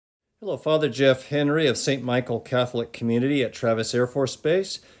Hello, Father Jeff Henry of St. Michael Catholic Community at Travis Air Force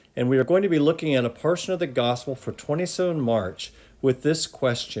Base, and we are going to be looking at a portion of the Gospel for 27 March with this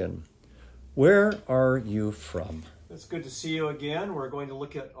question: where are you from? It's good to see you again. We're going to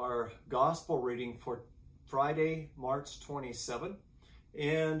look at our Gospel reading for Friday, March 27,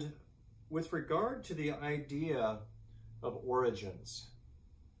 and with regard to the idea of origins.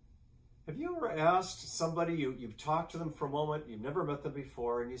 Have you ever asked somebody, you've talked to them for a moment, you've never met them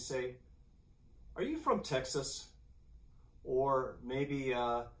before, and you say, "Are you from Texas?" Or maybe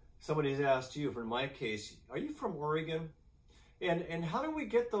somebody's asked you, for my case, "Are you from Oregon?" And how do we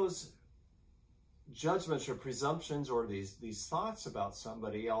get those judgments or presumptions or these thoughts about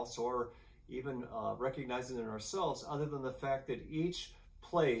somebody else, or even recognizing in ourselves, other than the fact that each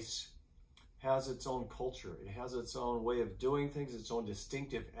place has its own culture. It has its own way of doing things, its own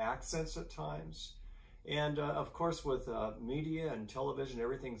distinctive accents at times. And of course, with media and television,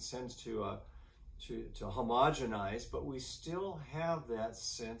 everything tends to homogenize, but we still have that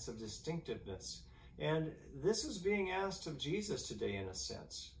sense of distinctiveness. And this is being asked of Jesus today, in a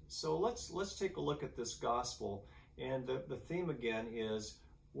sense. So let's take a look at this gospel. And the theme again is,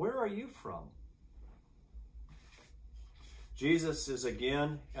 where are you from? Jesus is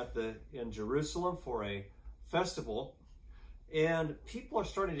again in Jerusalem for a festival, and people are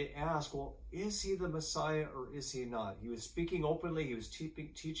starting to ask, well, is he the Messiah or is he not? He was speaking openly, he was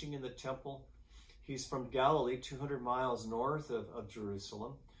teaching in the temple. He's from Galilee, 200 miles north of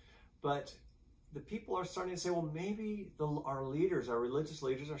Jerusalem. But the people are starting to say, well, maybe our religious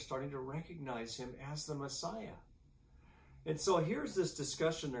leaders are starting to recognize him as the Messiah. And so here's this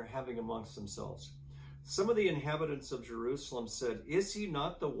discussion they're having amongst themselves. Some of the inhabitants of Jerusalem said, "Is he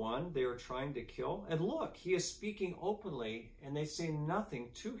not the one they are trying to kill? And look, he is speaking openly, and they say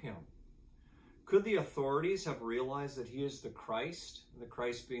nothing to him." Could the authorities have realized that he is the Christ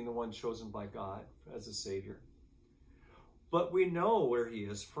being the one chosen by God as a Savior? But we know where he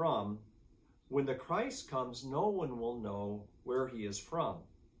is from. When the Christ comes, no one will know where he is from.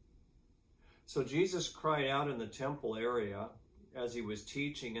 So Jesus cried out in the temple area as he was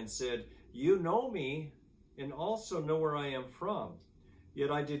teaching and said, "You know me and also know where I am from.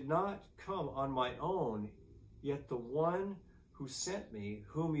 Yet I did not come on my own, yet the one who sent me,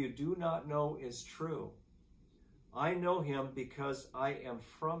 whom you do not know, is true. I know him because I am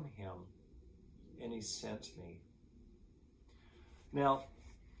from him, and he sent me." Now,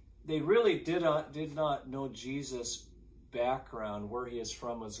 they really did not know Jesus' background, where he is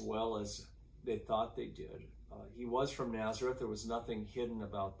from, as well as they thought they did. He was from Nazareth. There was nothing hidden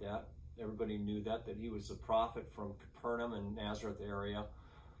about that. Everybody knew that he was a prophet from Capernaum and Nazareth area,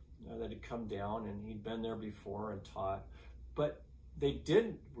 that had come down, and he'd been there before and taught. But they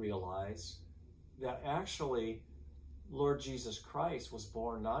didn't realize that actually Lord Jesus Christ was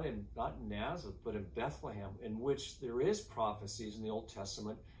born not in Nazareth, but in Bethlehem, in which there is prophecies in the Old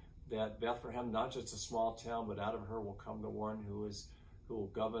Testament that Bethlehem, not just a small town, but out of her will come the one who will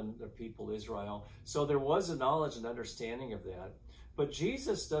govern the people Israel. So there was a knowledge and understanding of that. But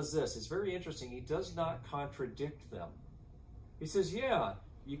Jesus does this. It's very interesting. He does not contradict them. He says, yeah,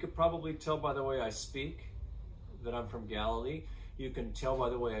 you could probably tell by the way I speak that I'm from Galilee. You can tell by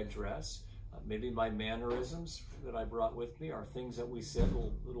the way I dress. Maybe my mannerisms that I brought with me are things that we said,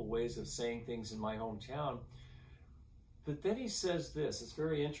 little ways of saying things in my hometown. But then he says this. It's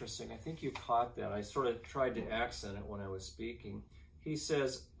very interesting. I think you caught that. I sort of tried to accent it when I was speaking. He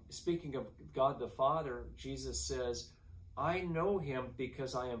says, speaking of God the Father, Jesus says, "I know him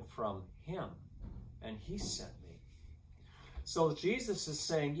because I am from him, and he sent me." So Jesus is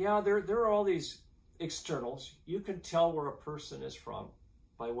saying, yeah, there are all these externals. You can tell where a person is from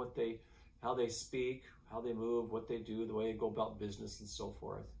by how they speak, how they move, what they do, the way they go about business, and so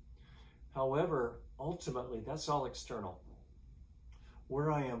forth. However, ultimately, that's all external.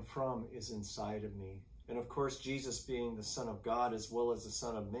 Where I am from is inside of me. And of course, Jesus being the Son of God as well as the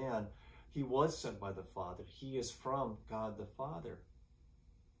Son of Man, he was sent by the Father. He is from God the Father.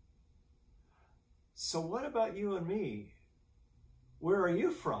 So what about you and me? Where are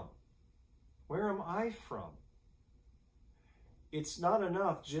you from? Where am I from? It's not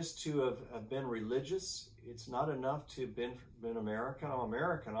enough just to have been religious. It's not enough to have been American. I'm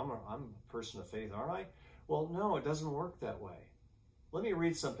American. I'm a person of faith, aren't I? Well, no, it doesn't work that way. Let me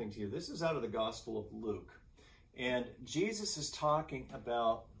read something to you. This is out of the Gospel of Luke. And Jesus is talking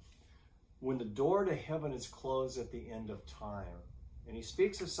about when the door to heaven is closed at the end of time. And he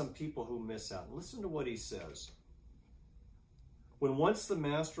speaks of some people who miss out. Listen to what he says. "When once the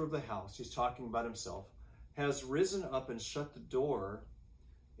master of the house," he's talking about himself, "has risen up and shut the door,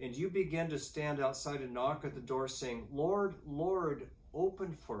 and you begin to stand outside and knock at the door saying, 'Lord, Lord,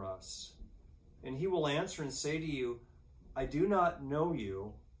 opened for us. And he will answer and say to you, I do not know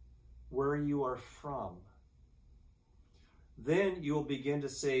you, where you are from. Then you will begin to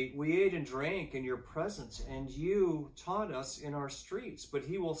say, we ate and drank in your presence, and you taught us in our streets. But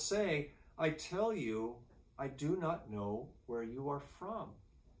he will say, I tell you, I do not know where you are from.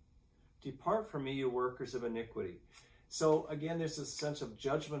 Depart from me, you workers of iniquity. So again, there's a sense of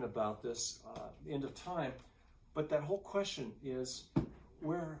judgment about this end of time. But that whole question is,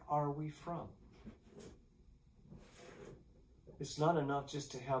 where are we from? It's not enough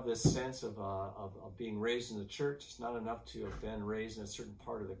just to have this sense of being raised in the church. It's not enough to have been raised in a certain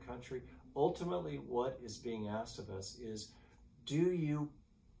part of the country. Ultimately, what is being asked of us is, do you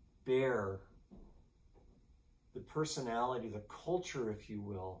bear the personality, the culture, if you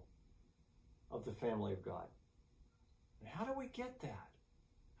will, of the family of God? And how do we get that?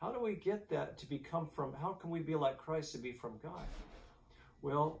 How do we get that to become from, how can we be like Christ to be from God?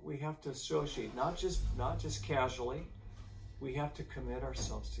 Well, we have to associate, not just casually. We have to commit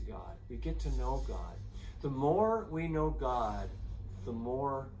ourselves to God. We get to know God. The more we know God, the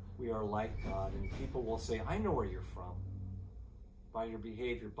more we are like God. And people will say, I know where you're from. By your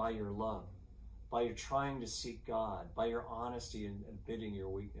behavior, by your love, by your trying to seek God, by your honesty and admitting your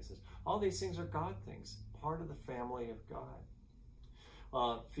weaknesses. All these things are God things, part of the family of God.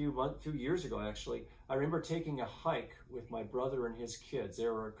 A few years ago, actually, I remember taking a hike with my brother and his kids. They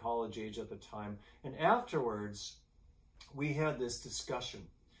were college age at the time. And afterwards, we had this discussion,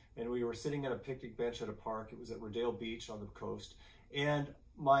 and we were sitting at a picnic bench at a park. It was at Rodeo Beach on the coast, and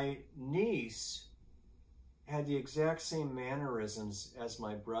my niece had the exact same mannerisms as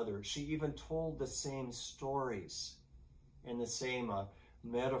my brother. She even told the same stories and the same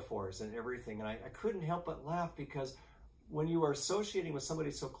metaphors and everything, and I couldn't help but laugh, because when you are associating with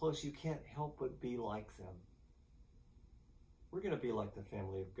somebody so close, you can't help but be like them. We're going to be like the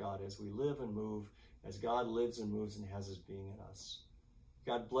family of God as we live and move, as God lives and moves and has his being in us.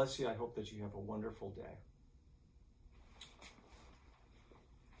 God bless you. I hope that you have a wonderful day.